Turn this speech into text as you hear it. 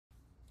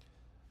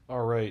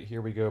All right,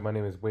 here we go. My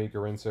name is Wade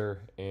Garinser,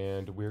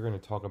 and we're going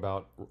to talk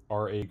about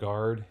RA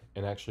guard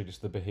and actually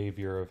just the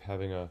behavior of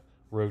having a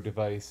rogue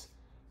device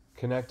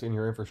connect in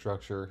your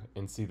infrastructure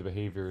and see the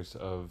behaviors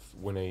of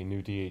when a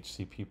new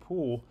DHCP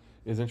pool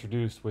is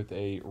introduced with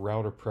a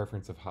router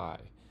preference of high.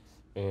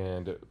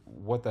 And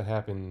what that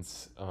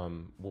happens,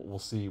 we'll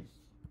see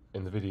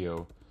in the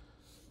video.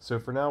 So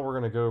for now, we're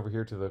going to go over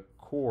here to the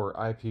core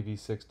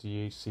IPv6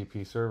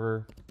 DHCP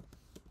server,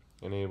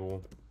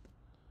 enable,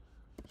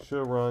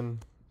 show run,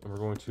 and we're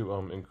going to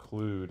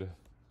include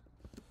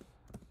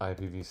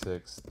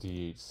IPv6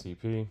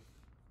 DHCP.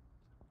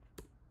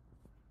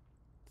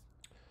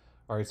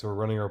 All right, so we're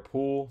running our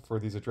pool for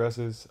these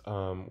addresses. We're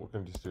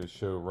going to just do a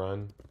show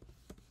run.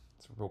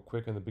 It's real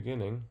quick in the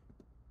beginning.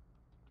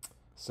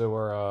 So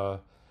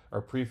our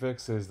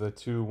prefix is the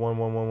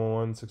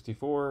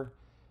 2.1.1.1.1.64,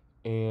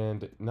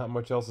 and not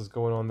much else is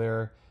going on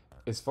there.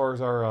 As far as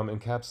our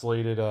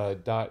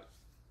encapsulated dot,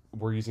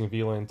 we're using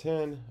VLAN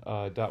 10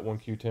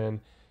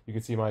 .1Q10. You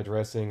can see my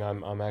addressing.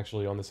 I'm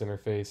actually on this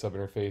interface, sub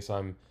interface.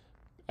 I'm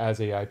as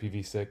a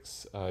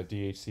IPv6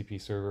 DHCP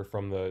server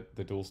from the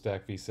dual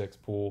stack v6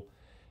 pool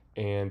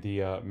and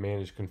the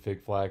managed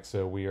config flag.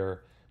 So we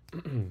are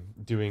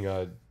doing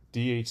a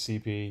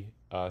DHCP,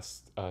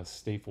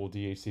 stateful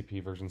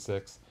DHCP version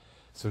 6.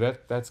 So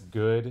that's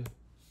good.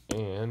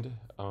 And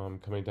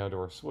coming down to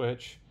our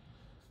switch,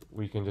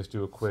 we can just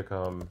do a quick,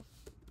 we're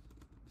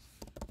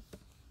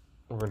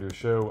going to do a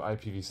show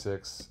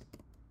IPv6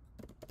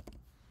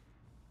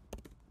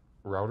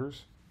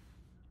 routers.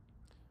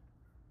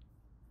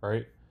 All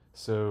right,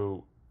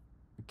 so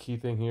the key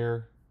thing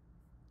here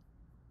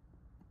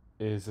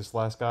is this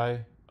last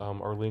guy.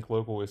 Our link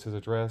local is his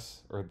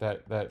address, or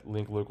that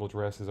link local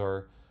address is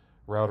our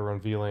router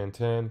on VLAN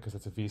 10 because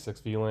it's a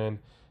v6 VLAN.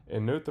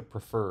 And note the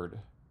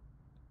preferred.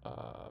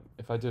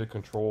 If I did a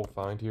control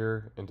find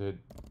here and did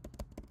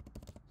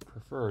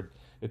preferred,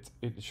 it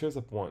shows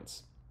up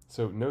once.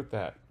 So note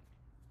that.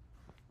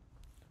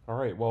 All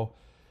right, well,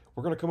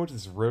 we're going to come into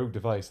this rogue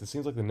device. It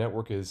seems like the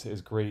network is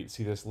great.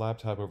 See this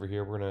laptop over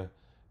here? We're going to,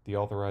 the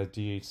authorized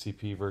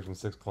DHCP version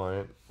 6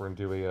 client. We're going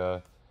to do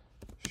a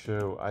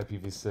show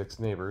IPv6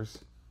 neighbors.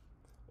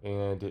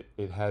 And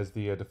it has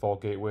the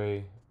default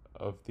gateway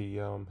of the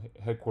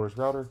headquarters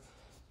router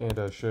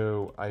and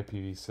show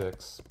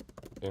IPv6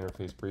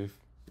 interface brief.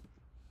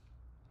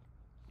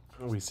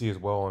 We see as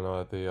well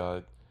on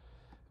the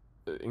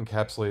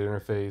encapsulated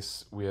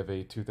interface, we have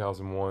a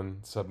 2001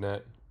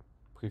 subnet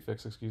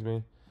prefix, excuse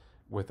me,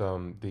 with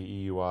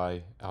the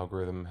EUI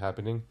algorithm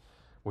happening,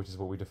 which is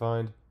what we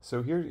defined.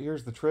 So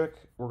here's the trick.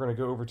 We're going to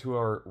go over to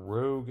our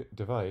rogue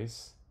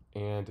device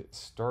and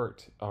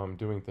start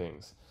doing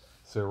things.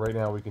 So right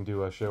now we can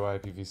do a show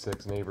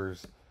IPv6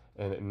 neighbors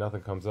and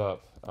nothing comes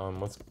up.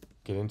 Let's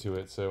get into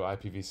it. So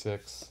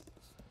IPv6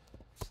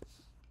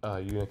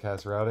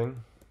 unicast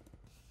routing,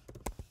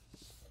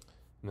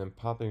 and then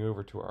popping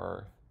over to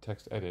our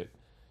text edit,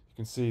 you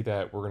can see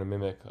that we're going to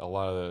mimic a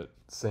lot of the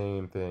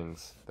same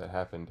things that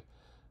happened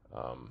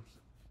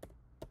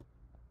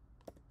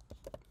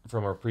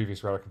from our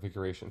previous router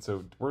configuration.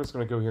 So we're just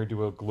going to go here and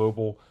do a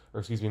global, or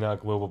excuse me,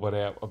 not global, but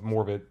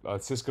more of a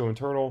Cisco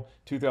internal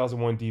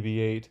 2001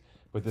 DB8,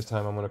 but this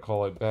time I'm going to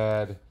call it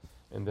bad,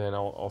 and then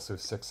I'll also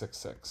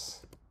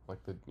 666. Like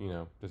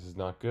this is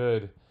not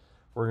good.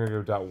 We're going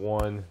to go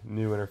 .1,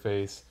 new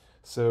interface.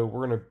 So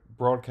we're going to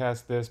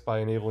broadcast this by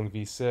enabling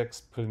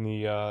v6, putting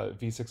the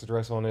v6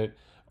 address on it.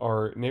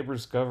 Our neighbor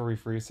discovery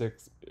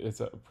prefix is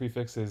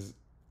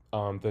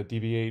the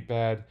DB8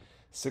 bad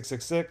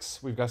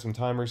 666. We've got some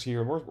timers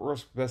here. We're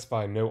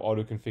specifying no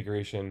auto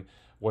configuration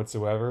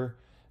whatsoever.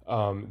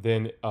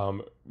 Then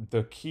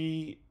the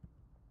key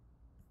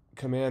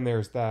command there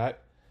is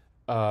that.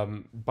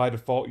 By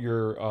default,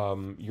 your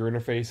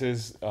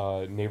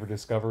interfaces neighbor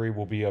discovery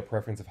will be a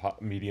preference of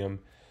hot, medium,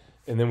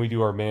 and then we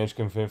do our managed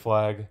config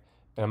flag.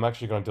 And I'm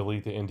actually going to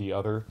delete the ND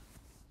other,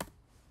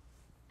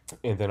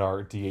 and then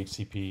our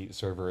DHCP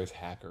server is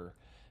hacker,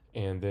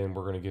 and then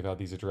we're going to give out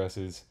these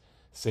addresses.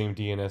 Same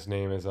DNS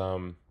name as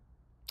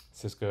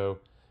Cisco,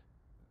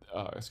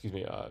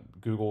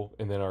 Google,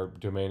 and then our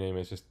domain name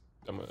is just,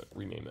 I'm going to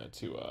rename that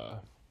to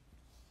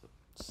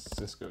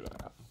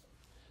Cisco.com,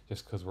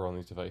 just because we're on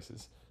these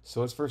devices.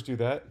 So let's first do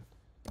that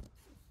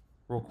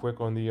real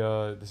quick on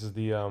the, this is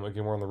the,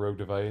 again, we're on the rogue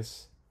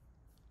device.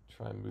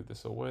 Try and move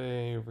this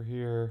away over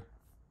here.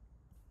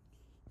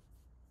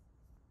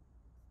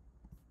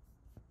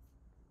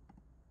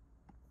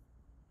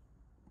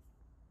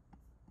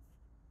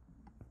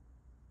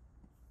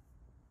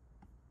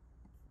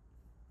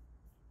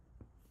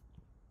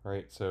 All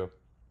right, so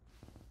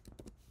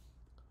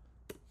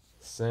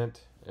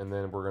sent, and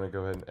then we're going to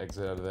go ahead and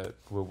exit out of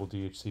that global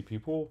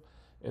DHCP pool,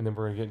 and then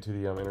we're going to get into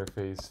the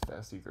interface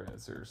fast Ethernet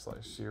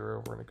 0/0.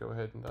 We're going to go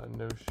ahead and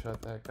no shut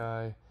that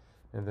guy,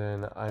 and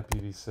then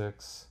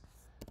IPv6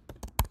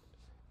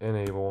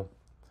 enable,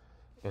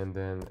 and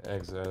then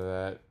exit out of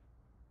that.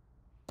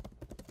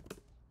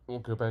 We'll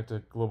go back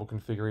to global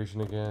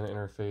configuration again,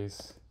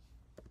 interface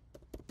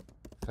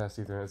fast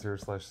Ethernet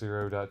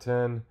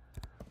 0/0.10.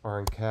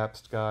 our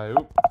encapsed guy.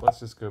 Oop, let's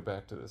just go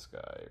back to this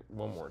guy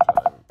one more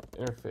time.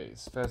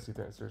 Interface, fast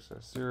Ethernet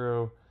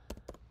 0/0.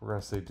 We're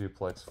going to say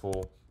duplex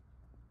full.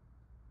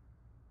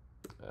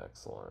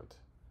 Excellent.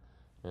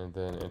 And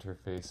then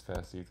interface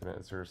fast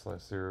Ethernet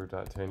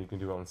 0/0.10. You can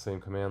do it on the same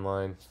command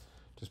line.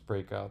 Just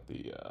break out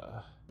the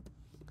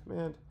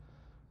command.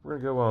 We're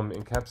going to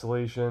go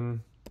encapsulation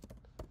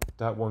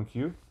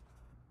 .1q.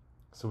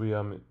 So we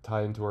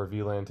tie into our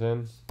VLAN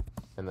 10,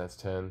 and that's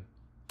 10.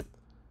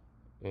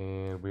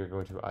 And we are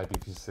going to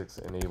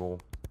IPv6 enable,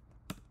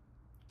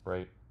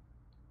 right?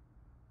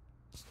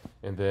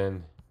 And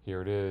then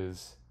here it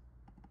is.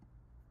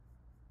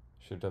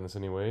 Should have done this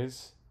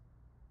anyways.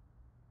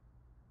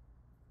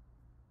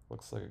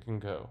 Looks like it can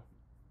go.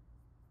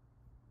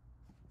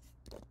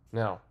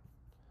 Now,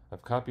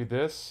 I've copied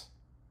this.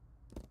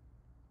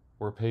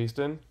 We're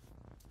pasting.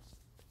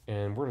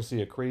 And we're going to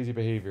see a crazy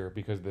behavior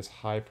because of this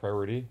high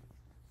priority.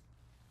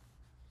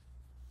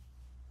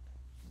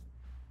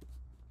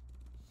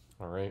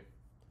 All right.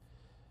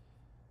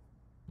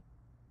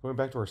 Going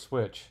back to our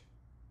switch.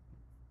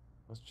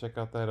 Let's check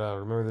out that.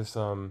 Remember this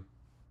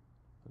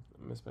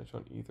mismatch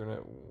on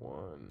Ethernet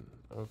 1.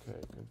 Okay,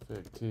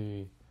 config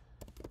T.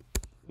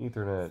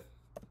 Ethernet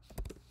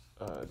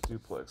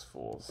duplex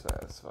full,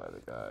 satisfy the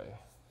guy.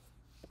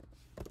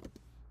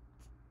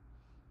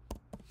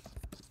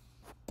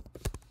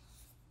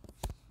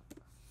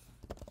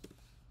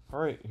 All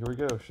right, here we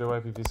go. Show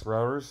IPv6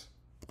 routers.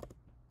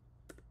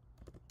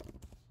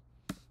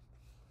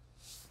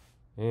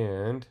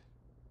 And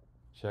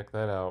check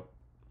that out.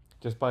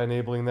 Just by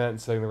enabling that and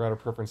setting the router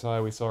preference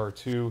high, we saw our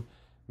two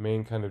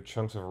main kind of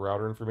chunks of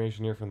router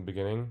information here from the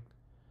beginning.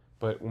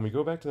 But when we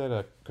go back to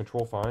that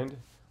control find,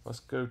 let's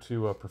go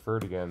to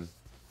preferred again.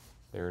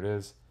 There it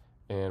is.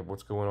 And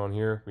what's going on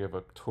here? We have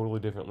a totally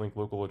different link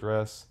local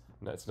address.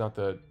 That's not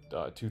the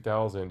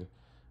 2000.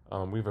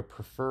 We have a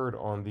preferred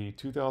on the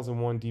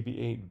 2001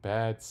 DB8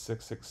 bad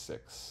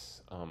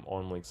 666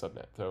 on link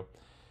subnet. So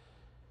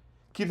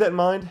keep that in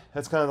mind.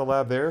 That's kind of the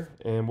lab there,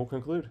 and we'll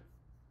conclude.